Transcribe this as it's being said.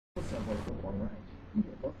Also available at long range. You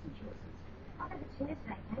get lots of choices. I'll have a cheese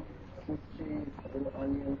bacon. Swiss cheese, a little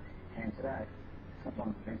onion, and today,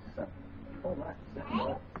 sometimes pizza. All that, is that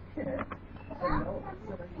right? Yeah. $10.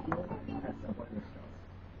 So they can do at Subway restaurants.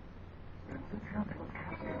 And look how they look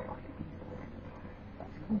out there like an indoor.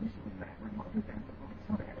 That's the Michelin Man reminded them that light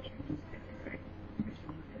soda changes everything.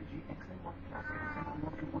 Michelin Energy XM1 Plus and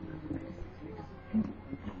unlock a wonder of 6 litres of fuel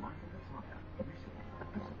over the life of the tire. Michelin,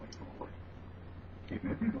 the way forward. In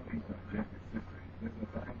everybody's digestive system, there's a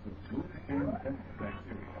balance of good and bad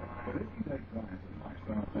bacteria. But everyday diet and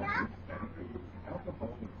lifestyle factors, fatty foods,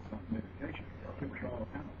 alcohol, and some medication control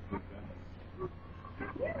how good does.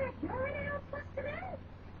 You have urine out for today?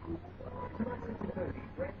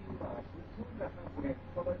 Brand new bars with 200 hardware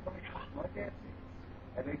followed by like acid.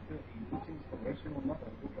 At 8:30, which inspirational mother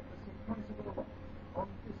will put the surprise of her life on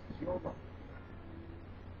This Is Your Life.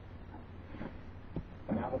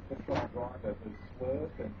 An out-of-control driver has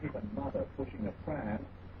swerved and hit a mother pushing a pram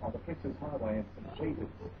on the Princess Highway in St.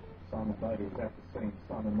 Peters. Simon Bader is at the scene.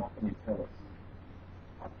 Simon, what can you tell us?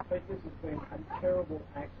 I think this has been a terrible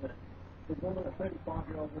accident. The woman, a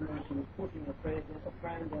 35-year-old woman, she was pushing a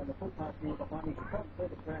pram down the footpath near behind me. She tried to see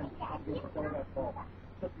the pram come into the photo pole.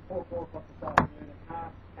 Just before 4 o'clock this afternoon, a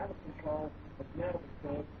car out of control, has come out of the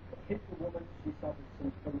curb, hit the woman. She suffered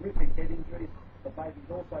some horrific head injuries. The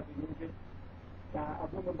baby's also been injured. A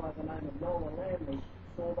woman by the name of Nola Lamley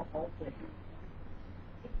saw the whole thing.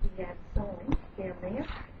 It's the sign down there,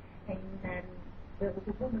 and there was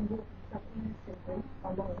a woman walking so innocently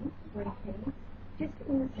along, drinking, just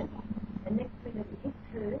innocent. And next minute it hit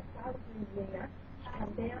her, started in the air, she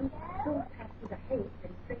came down, full tap to the head,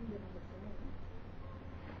 and banged it on the cement.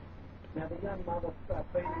 Now the young mother,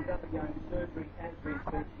 Phoebe, is undergoing surgery as we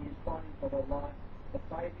speak. She is fighting for her life. The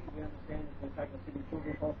baby, we understand, has been taken to Sydney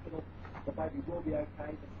Children's Hospital. The baby will be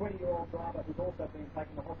okay. The 20-year-old driver has also been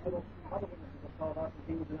taken to hospital. Other witnesses have told us that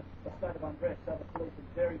he was in a state of undress, so the police are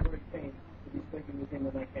very, very keen to be speaking with him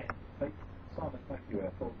when they can. Pete? Simon, thank you.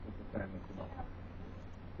 Our thoughts with the family tonight.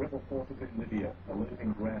 Rebel forces in Libya are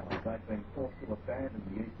losing ground. They've been forced to abandon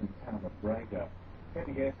the eastern town of Braga.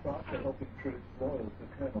 Heavy airstrikes are helping troops loyal to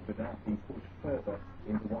Colonel Gaddafi push further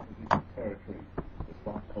into opposition territory.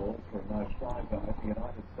 Despite calls for a no-fly zone, the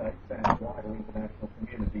United States and wider international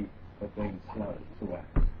community have been slow to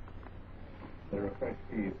act. There are fresh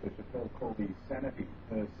fears for Chappelle Corby's sanity.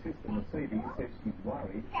 Her sister Mercedes says she's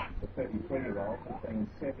worried the 33-year-old has been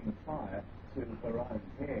setting fire to her own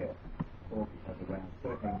hair. Corby has around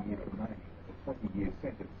 13 years remaining of a 20-year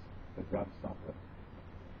sentence for drug smuggling.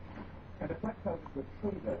 And a black-coated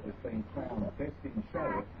retriever has been crowned best in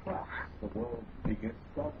show at Crufts, the world's biggest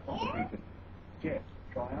dog competition. Jeff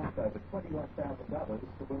triumphed over 21,000 others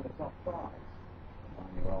to win the top prize. The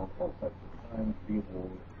 9-year-old also took home the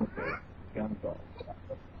award for best gun dog.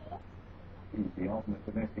 She's the ultimate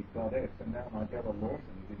domestic goddess, and now Nigella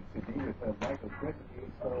Lawson is in Sydney with her latest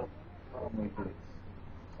recipes for homely bliss.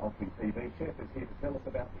 Osprey TV chef is here to tell us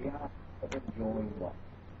about the art of enjoying life.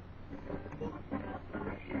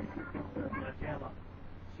 Nigella.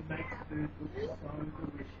 She makes food look so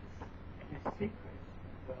delicious. And her secret,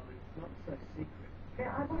 well, it's not so secret.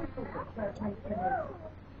 Now, I've always thought that salvation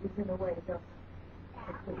is in a way just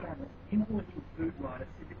a good balance. Influential food writer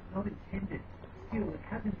said it's not intended. Still, it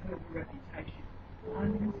hasn't hurt her reputation.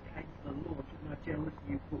 Time has came for the launch of Nigella's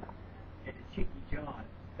new book. And a cheeky jive.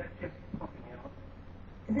 That's just popping out.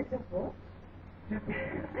 Is it just what? Never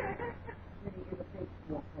Really is a big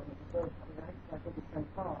walk on the first, I think it's so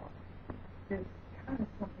far. There's kind of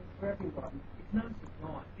something for everyone. It's no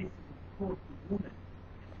surprise. This is, of course, the woman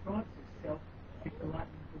who describes herself as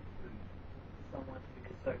glutton for food. Someone who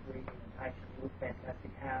is so greedy and patient with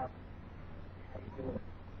fantastic how do you do it?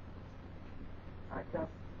 I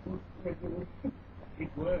just regularly.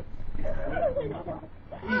 It works. It works for mother.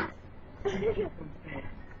 Please, from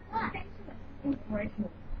fans. Inspirational,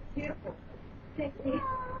 beautiful, sexy.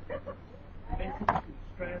 Message to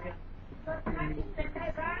Australia.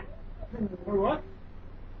 For what?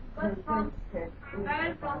 Her friend said, celebrating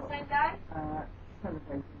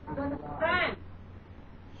being alive.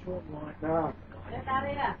 Short life. No.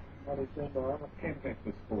 Nice. Not December. Campfest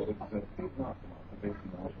was sport. It was a big night tonight for Bessie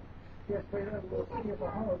Marshall. Yes, Peter, we'll see as a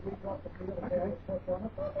whole. We've got the field of our experts on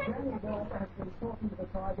it. Danny Bell has been talking to the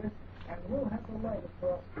Tigers, and we'll have the latest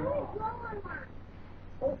for us tomorrow.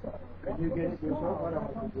 Also, Can you get it yourself? I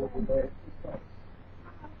don't want to do it today.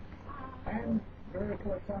 And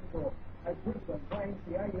Miracle at Suncorp as Brisbane claims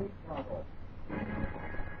the A-League title.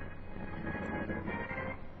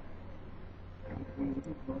 We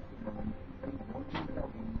live most of our lives in watching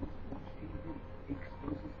logging, watch TV,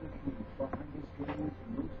 exclusive reviews, behind the streamers,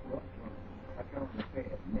 and most rock drum. A current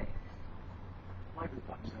affair next.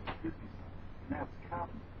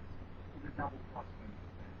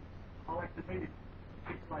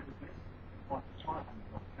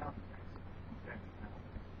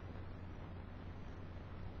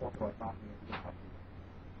 operate marketing into the country.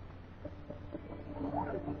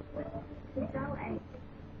 Control A.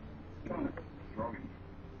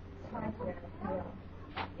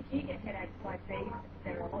 If you get headaches like these,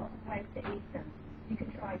 there are lots of ways to ease them. You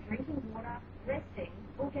can try drinking water, resting,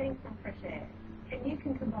 or getting some fresh air. And you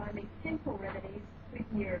can combine these simple remedies with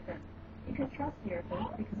Nurofen. You can trust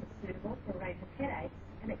Nurofen because it's suitable for a range of headaches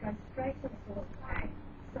and it goes straight to the source of pain.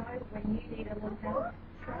 So when you need a little help,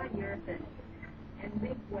 try Nurofen and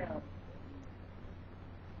live well.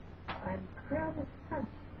 I'm proud of Fantage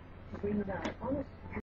to bring the honest